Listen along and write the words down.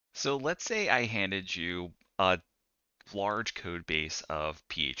So let's say I handed you a large code base of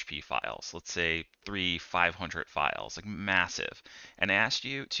PHP files, let's say 500 files, like massive, and asked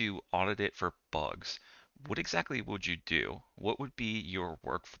you to audit it for bugs. What exactly would you do? What would be your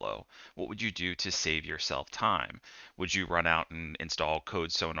workflow? What would you do to save yourself time? Would you run out and install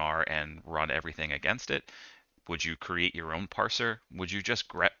Code Sonar and run everything against it? Would you create your own parser? Would you just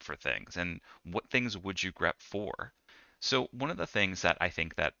grep for things? And what things would you grep for? So one of the things that I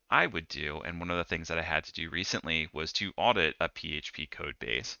think that I would do, and one of the things that I had to do recently was to audit a PHP code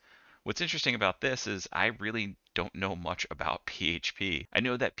base. What's interesting about this is I really don't know much about PHP. I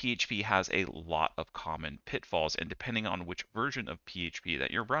know that PHP has a lot of common pitfalls, and depending on which version of PHP that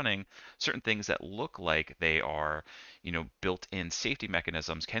you're running, certain things that look like they are, built-in safety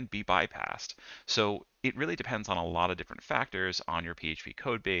mechanisms can be bypassed. So it really depends on a lot of different factors on your PHP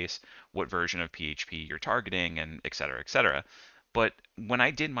code base, what version of PHP you're targeting, and et cetera, et cetera. But when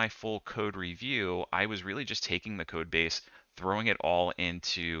I did my full code review, I was really just taking the code base, throwing it all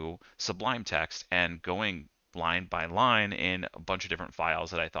into Sublime Text, and going line by line in a bunch of different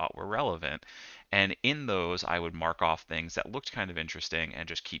files that I thought were relevant. And in those, I would mark off things that looked kind of interesting and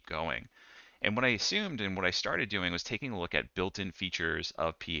just keep going. And what I assumed and what I started doing was taking a look at built-in features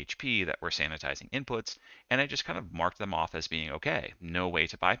of PHP that were sanitizing inputs, and I just kind of marked them off as being okay, no way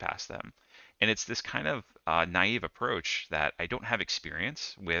to bypass them. And it's this kind of naive approach that I don't have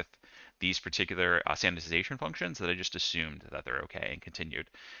experience with these particular sanitization functions that I just assumed that they're okay and continued.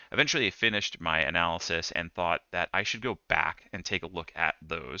 Eventually, I finished my analysis and thought that I should go back and take a look at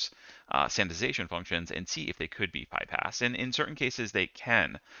those sanitization functions and see if they could be bypassed. And in certain cases, they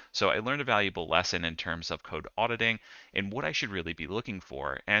can. So I learned a valuable lesson in terms of code auditing and what I should really be looking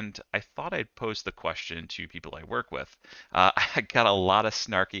for. And I thought I'd pose the question to people I work with. I got a lot of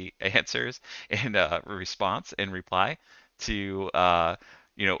snarky answers in response and reply to,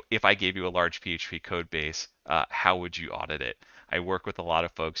 if I gave you a large PHP code base, how would you audit it? I work with a lot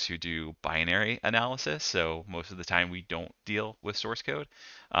of folks who do binary analysis, so most of the time we don't deal with source code.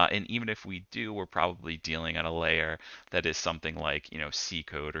 And even if we do, we're probably dealing at a layer that is something like, C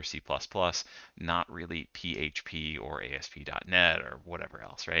code or C++, not really PHP or ASP.NET or whatever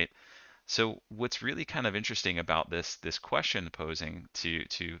else, right? So what's really kind of interesting about this question posing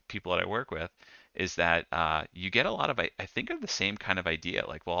to people that I work with is that you get a lot of I think of the same kind of idea.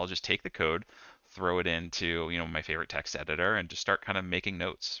 Like, well, I'll just take the code, throw it into my favorite text editor, and just start kind of making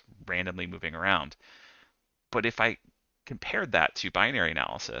notes, randomly moving around. But if I compared that to binary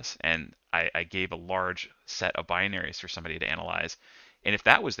analysis and I gave a large set of binaries for somebody to analyze, and if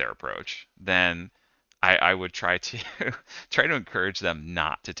that was their approach, then I would try to try to encourage them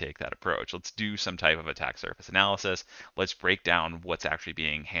not to take that approach. Let's do some type of attack surface analysis. Let's break down what's actually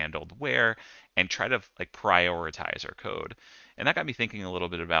being handled where and try to like prioritize our code. And that got me thinking a little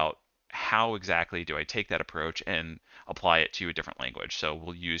bit about how exactly do I take that approach and apply it to a different language. So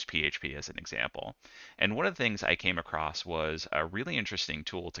we'll use PHP as an example. And one of the things I came across was a really interesting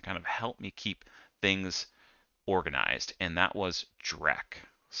tool to kind of help me keep things organized, and that was Drek.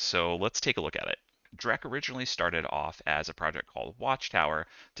 So let's take a look at it. Drek originally started off as a project called Watchtower,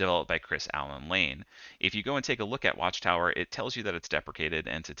 developed by Chris Allen Lane. If you go and take a look at Watchtower, it tells you that it's deprecated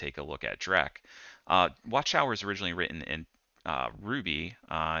and to take a look at Drek. Watchtower is originally written in Ruby,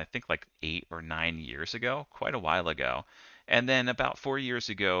 I think like 8 or 9 years ago, quite a while ago. And then about 4 years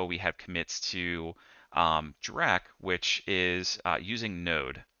ago, we had commits to Drek, which is using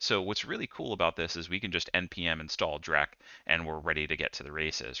Node. So what's really cool about this is we can just npm install Drek and we're ready to get to the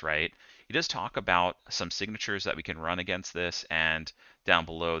races, right? He does talk about some signatures that we can run against this, and down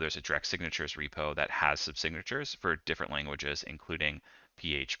below there's a Drek signatures repo that has some signatures for different languages, including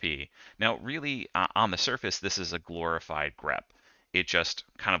PHP. Now, really, on the surface, this is a glorified grep. It just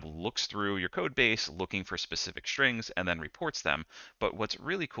kind of looks through your code base looking for specific strings and then reports them. But what's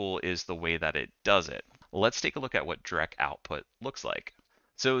really cool is the way that it does it. Let's take a look at what Drek output looks like.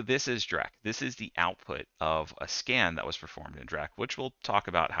 So this is Drek. This is the output of a scan that was performed in Drek, which we'll talk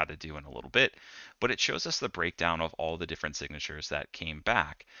about how to do in a little bit. But it shows us the breakdown of all the different signatures that came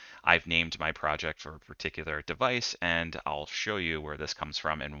back. I've named my project for a particular device, and I'll show you where this comes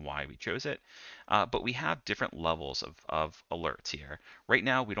from and why we chose it. But we have different levels of alerts here. Right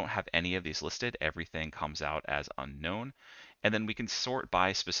now, we don't have any of these listed. Everything comes out as unknown. And then we can sort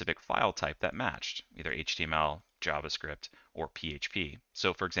by specific file type that matched, either HTML, JavaScript, or PHP.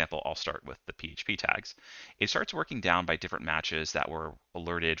 So for example, I'll start with the PHP tags. It starts working down by different matches that were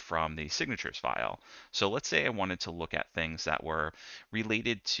alerted from the signatures file. So let's say I wanted to look at things that were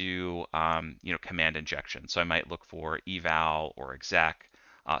related to command injection. So I might look for eval or exec,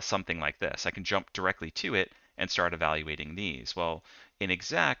 something like this. I can jump directly to it and start evaluating these. Well, in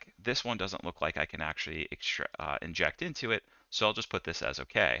exec, this one doesn't look like I can actually inject into it, so I'll just put this as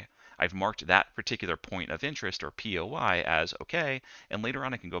okay. I've marked that particular point of interest or POI as okay, and later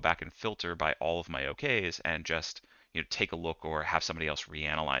on I can go back and filter by all of my OKs and just take a look or have somebody else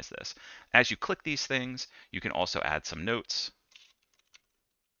reanalyze this. As you click these things, you can also add some notes.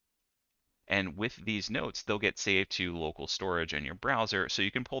 And with these notes, they'll get saved to local storage in your browser so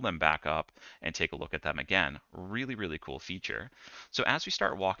you can pull them back up and take a look at them again. Really, really cool feature. So as we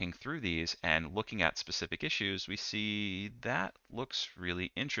start walking through these and looking at specific issues, we see that looks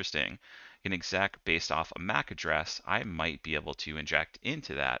really interesting. An exec based off a MAC address, I might be able to inject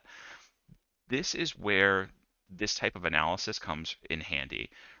into that. This is where this type of analysis comes in handy,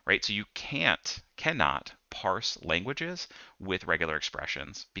 right? So you cannot parse languages with regular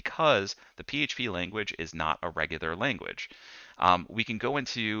expressions because the PHP language is not a regular language. We can go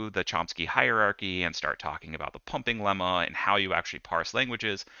into the Chomsky hierarchy and start talking about the pumping lemma and how you actually parse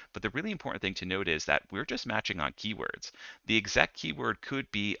languages, but the really important thing to note is that we're just matching on keywords. The exec keyword could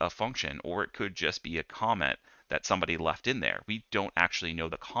be a function or it could just be a comment that somebody left in there. We don't actually know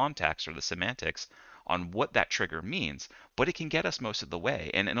the context or the semantics on what that trigger means, but it can get us most of the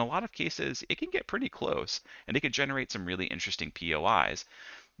way. And in a lot of cases, it can get pretty close and it can generate some really interesting POIs.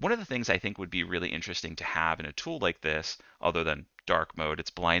 One of the things I think would be really interesting to have in a tool like this, other than dark mode,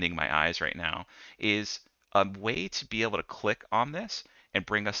 it's blinding my eyes right now, is a way to be able to click on this and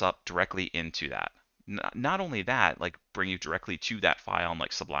bring us up directly into that. Not only that, like bring you directly to that file in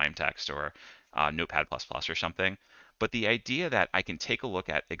like Sublime Text or Notepad++ or something, but the idea that I can take a look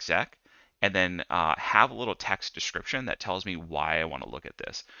at exec and then have a little text description that tells me why I want to look at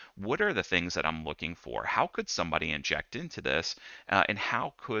this. What are the things that I'm looking for? How could somebody inject into this? And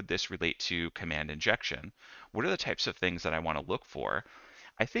how could this relate to command injection? What are the types of things that I want to look for?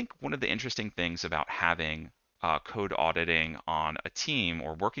 I think one of the interesting things about having code auditing on a team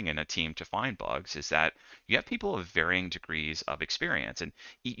or working in a team to find bugs is that you have people of varying degrees of experience. And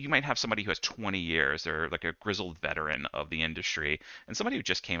you might have somebody who has 20 years, they're like a grizzled veteran of the industry, and somebody who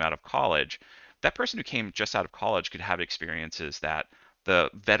just came out of college. That person who came just out of college could have experiences that the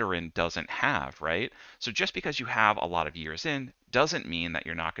veteran doesn't have, right? So just because you have a lot of years in doesn't mean that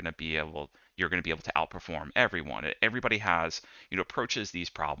you're going to be able to outperform everyone. Everybody has, approaches these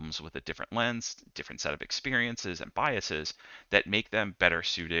problems with a different lens, different set of experiences and biases that make them better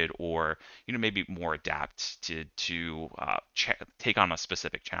suited or, maybe more adapt to take on a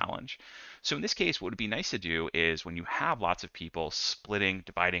specific challenge. So in this case, what would be nice to do is when you have lots of people splitting,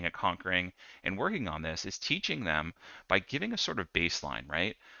 dividing and conquering and working on this is teaching them by giving a sort of baseline,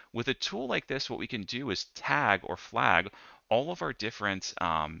 right? With a tool like this, what we can do is tag or flag all of our different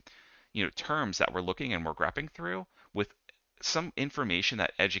terms that we're looking and we're grepping through with some information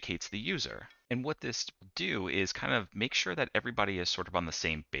that educates the user. And what this will do is kind of make sure that everybody is sort of on the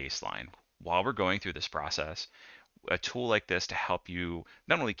same baseline. While we're going through this process, a tool like this to help you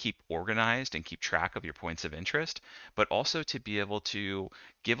not only keep organized and keep track of your points of interest, but also to be able to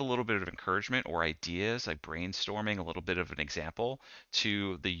give a little bit of encouragement or ideas, like brainstorming a little bit of an example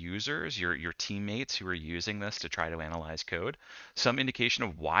to the users, your teammates who are using this to try to analyze code, some indication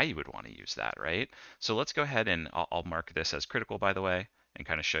of why you would want to use that, right? So let's go ahead and I'll mark this as critical, by the way, and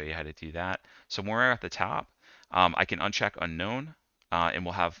kind of show you how to do that. So when we're at the top, I can uncheck unknown. And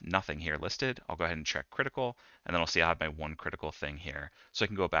we'll have nothing here listed. I'll go ahead and check critical, and then I'll see I have my one critical thing here. So I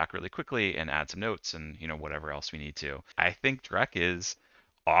can go back really quickly and add some notes and whatever else we need to. I think Drek is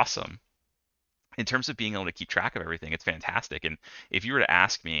awesome. In terms of being able to keep track of everything, it's fantastic. And if you were to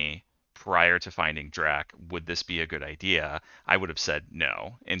ask me prior to finding Drek, would this be a good idea? I would have said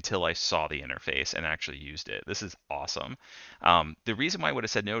no until I saw the interface and actually used it. This is awesome. The reason why I would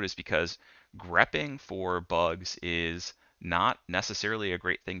have said no is because grepping for bugs is not necessarily a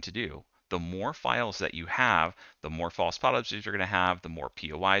great thing to do. The more files that you have, the more false positives you're going to have, the more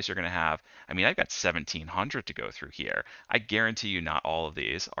POIs you're going to have. I mean, I've got 1,700 to go through here. I guarantee you not all of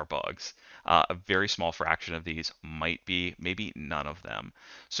these are bugs. A very small fraction of these might be, maybe none of them.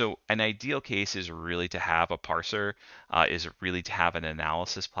 So an ideal case is really to have a parser, is really to have an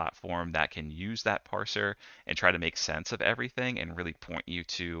analysis platform that can use that parser and try to make sense of everything and really point you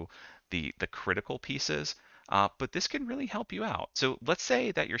to the critical pieces. But this can really help you out. So let's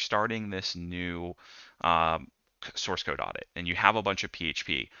say that you're starting this new um, source code audit and you have a bunch of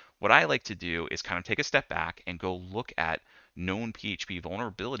PHP. What I like to do is kind of take a step back and go look at known PHP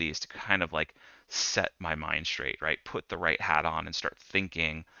vulnerabilities to kind of like set my mind straight, right? Put the right hat on and start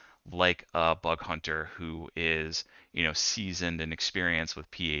thinking like a bug hunter who is, seasoned and experienced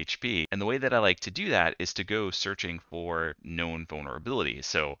with PHP. And the way that I like to do that is to go searching for known vulnerabilities.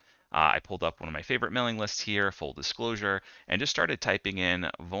 So I pulled up one of my favorite mailing lists here, full disclosure, and just started typing in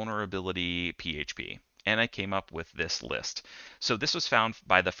vulnerability PHP. And I came up with this list. So this was found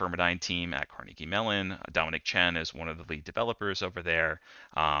by the Firmidine team at Carnegie Mellon. Dominic Chen is one of the lead developers over there.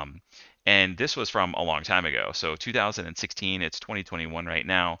 Um, and this was from a long time ago. So 2016, it's 2021 right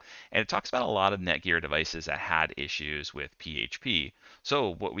now. And it talks about a lot of Netgear devices that had issues with PHP.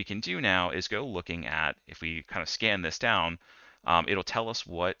 So what we can do now is go looking at, if we kind of scan this down, it'll tell us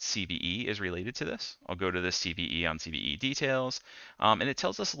what CVE is related to this. I'll go to this CVE on CVE details, and it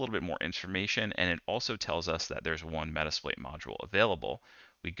tells us a little bit more information, and it also tells us that there's one Metasploit module available.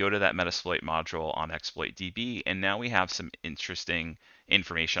 We go to that Metasploit module on ExploitDB, and now we have some interesting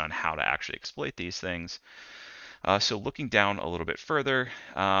information on how to actually exploit these things. So looking down a little bit further,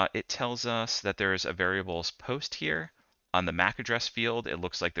 it tells us that there's a variables post here. On the MAC address field, it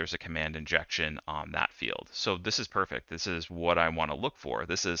looks like there's a command injection on that field. So this is perfect. This is what I want to look for.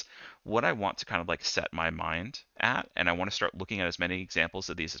 This is what I want to kind of like set my mind at, and I want to start looking at as many examples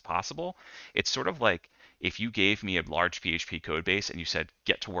of these as possible. It's sort of like if you gave me a large PHP code base and you said,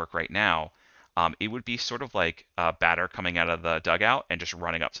 get to work right now, it would be sort of like a batter coming out of the dugout and just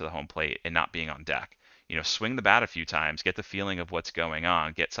running up to the home plate and not being on deck. Swing the bat a few times, get the feeling of what's going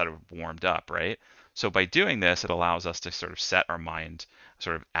on, get sort of warmed up, right? So by doing this, it allows us to sort of set our mind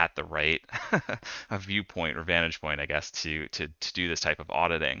sort of at the right viewpoint or vantage point, I guess, to do this type of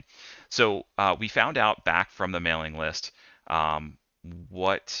auditing. So we found out back from the mailing list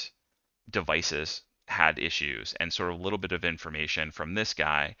what devices had issues and sort of a little bit of information from this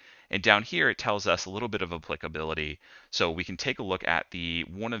guy. And down here, it tells us a little bit of applicability. So we can take a look at the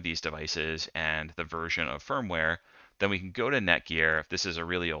one of these devices and the version of firmware. Then we can go to Netgear. If this is a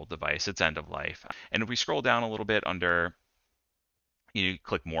really old device, it's end of life. And if we scroll down a little bit under, you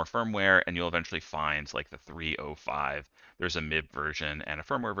click more firmware and you'll eventually find like the 305. There's a MIB version and a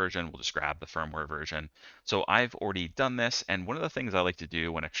firmware version. We'll just grab the firmware version. So I've already done this. And one of the things I like to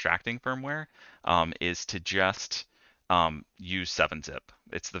do when extracting firmware is to just use 7-zip.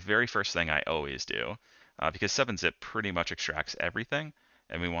 It's the very first thing I always do because 7-zip pretty much extracts everything.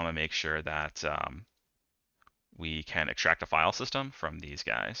 And we want to make sure that we can extract a file system from these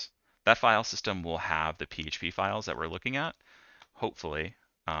guys. That file system will have the PHP files that we're looking at, hopefully,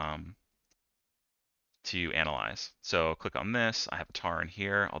 to analyze. So click on this. I have a tar in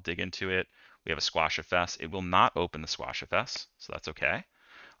here. I'll dig into it. We have a squashfs. It will not open the squashfs, so that's okay.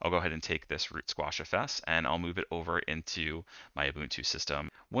 I'll go ahead and take this root squashfs and I'll move it over into my Ubuntu system.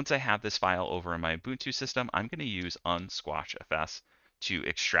 Once I have this file over in my Ubuntu system, I'm going to use unsquashfs to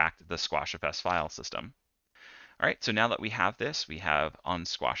extract the squashfs file system. All right, so now that we have this, we have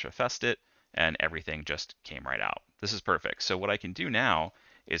unsquashfs'd it, and everything just came right out. This is perfect. So what I can do now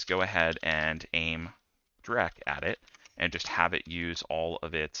is go ahead and aim direct at it and just have it use all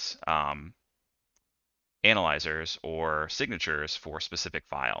of its analyzers or signatures for specific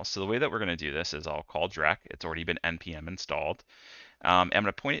files. So the way that we're going to do this is I'll call direct. It's already been npm installed. I'm going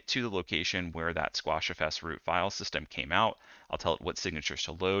to point it to the location where that squashfs root file system came out. I'll tell it what signatures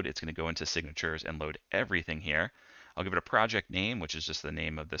to load. It's going to go into signatures and load everything here. I'll give it a project name, which is just the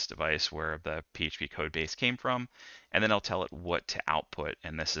name of this device where the PHP code base came from. And then I'll tell it what to output.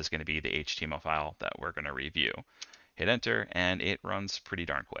 And this is going to be the HTML file that we're going to review. Hit enter, and it runs pretty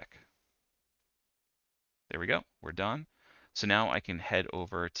darn quick. There we go. We're done. So now I can head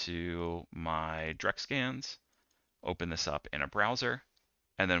over to my direct scans, open this up in a browser,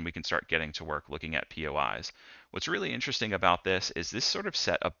 and then we can start getting to work looking at POIs. What's really interesting about this is this sort of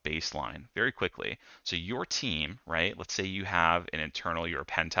set a baseline very quickly. So your team, right? Let's say you have an internal, you're a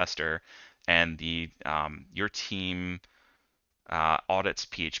pen tester, and your team audits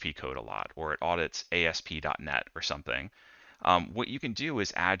PHP code a lot, or it audits ASP.NET or something. What you can do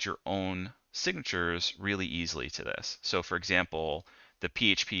is add your own signatures really easily to this. So for example, the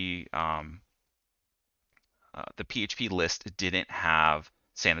PHP list didn't have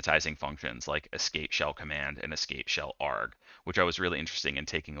sanitizing functions like escape shell command and escape shell arg, which I was really interested in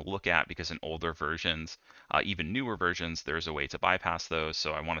taking a look at because in older versions, even newer versions, there's a way to bypass those.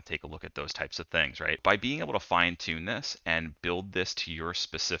 So I want to take a look at those types of things, right? By being able to fine tune this and build this to your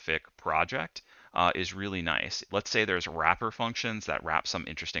specific project, is really nice. Let's say there's wrapper functions that wrap some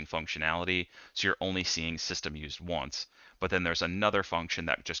interesting functionality, so you're only seeing system used once. But then there's another function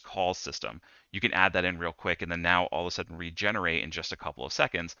that just calls system. You can add that in real quick, and then now all of a sudden regenerate in just a couple of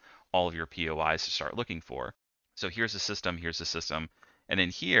seconds all of your POIs to start looking for. So here's the system, and in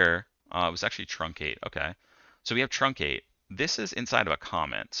here it was actually truncate. Okay, so we have truncate. This is inside of a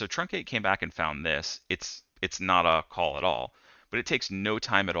comment. So truncate came back and found this. It's not a call at all. But it takes no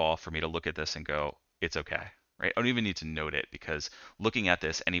time at all for me to look at this and go, it's okay, right? I don't even need to note it because looking at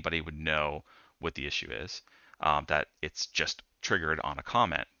this, anybody would know what the issue is, that it's just triggered on a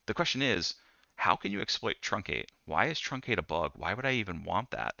comment. The question is, how can you exploit truncate? Why is truncate a bug? Why would I even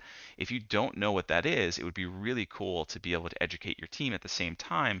want that? If you don't know what that is, it would be really cool to be able to educate your team at the same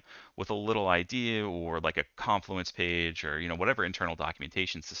time with a little idea or like a Confluence page or whatever internal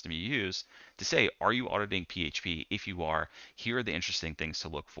documentation system you use to say, are you auditing PHP? If you are, here are the interesting things to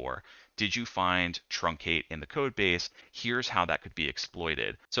look for. Did you find truncate in the code base? Here's how that could be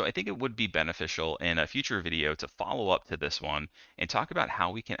exploited. So I think it would be beneficial in a future video to follow up to this one and talk about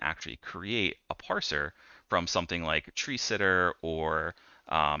how we can actually create a parser from something like Tree Sitter or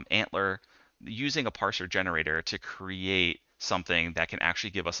Antler, using a parser generator to create something that can actually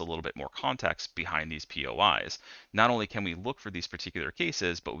give us a little bit more context behind these POIs. Not only can we look for these particular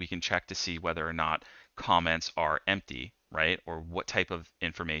cases, but we can check to see whether or not comments are empty, right? Or what type of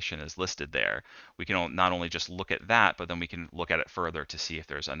information is listed there. We can not only just look at that, but then we can look at it further to see if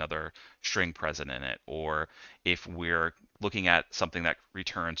there's another string present in it. Or if we're looking at something that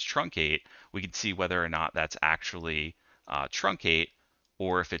returns truncate, we can see whether or not that's actually truncate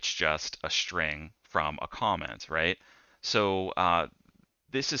or if it's just a string from a comment, right? So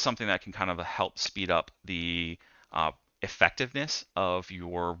this is something that can kind of help speed up the effectiveness of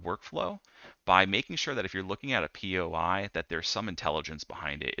your workflow by making sure that if you're looking at a POI, that there's some intelligence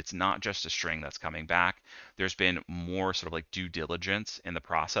behind it. It's not just a string that's coming back. There's been more sort of like due diligence in the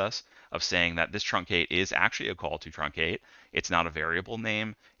process of saying that this truncate is actually a call to truncate. It's not a variable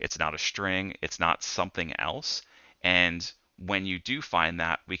name. It's not a string. It's not something else. And when you do find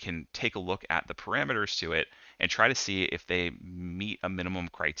that, we can take a look at the parameters to it and try to see if they meet a minimum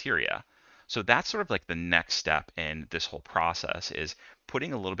criteria. So that's sort of like the next step in this whole process, is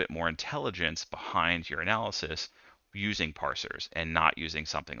putting a little bit more intelligence behind your analysis using parsers and not using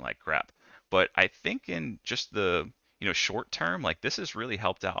something like grep. But I think in just the short term, like this has really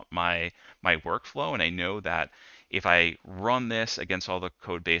helped out my workflow, and I know that if I run this against all the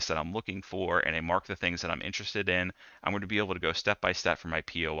code base that I'm looking for and I mark the things that I'm interested in, I'm going to be able to go step by step for my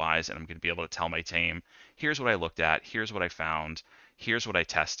POIs, and I'm going to be able to tell my team, here's what I looked at, here's what I found, here's what I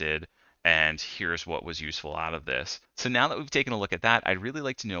tested, and here's what was useful out of this. So now that we've taken a look at that, I'd really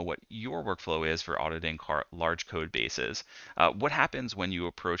like to know what your workflow is for auditing large code bases. What happens when you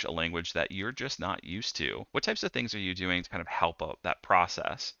approach a language that you're just not used to? What types of things are you doing to kind of help out that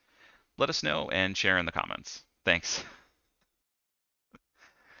process? Let us know and share in the comments. Thanks.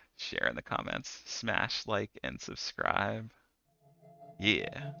 Share in the comments, smash like and subscribe.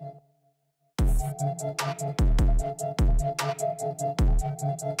 Yeah.